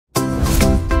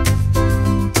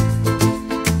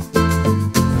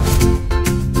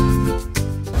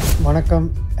வணக்கம்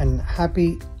and happy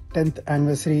 10th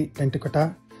anniversary Tentkotta.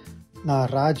 நான்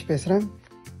ராஜ் பேசுகிறேன்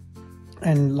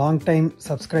and long time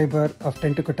subscriber of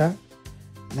Tentkotta.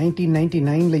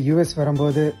 1999ல US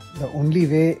வரும்போது the only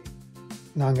way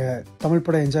நாங்கள் தமிழ்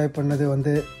படம் என்ஜாய் பண்ணது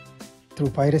வந்து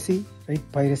through piracy, right?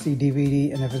 Piracy, DVD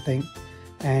and everything.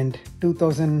 And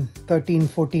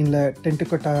 2013-14ல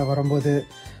Tentkotta வரும்போது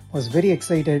was very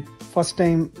excited. First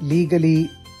time legally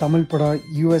Tamil படம்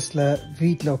யூஎஸில்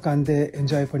வீட்டில் உட்காந்து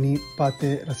என்ஜாய் பண்ணி பார்த்து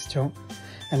ரசித்தோம்.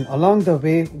 And along the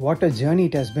way, what a journey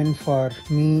it has been for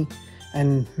me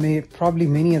and probably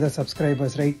many other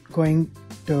subscribers, right? Going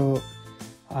to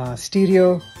stereo,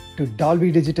 to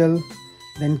Dolby Digital,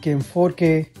 then came 4K,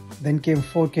 then came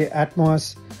 4K Atmos.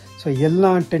 So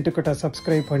எல்லாம் Tentkotta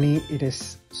subscribe பண்ணி, it is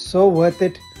so worth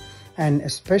it, and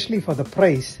especially for the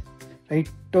price, right?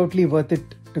 Totally worth it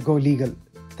to go legal.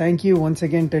 Thank you once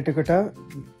again, Tentkotta.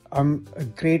 I'm a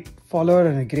great follower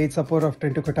and a great supporter of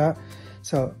Tentkotta.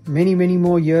 So many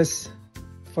more years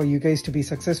for you guys to be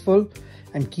successful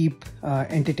and keep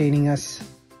entertaining us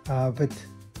with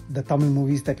the Tamil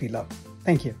movies that we love.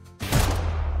 Thank you.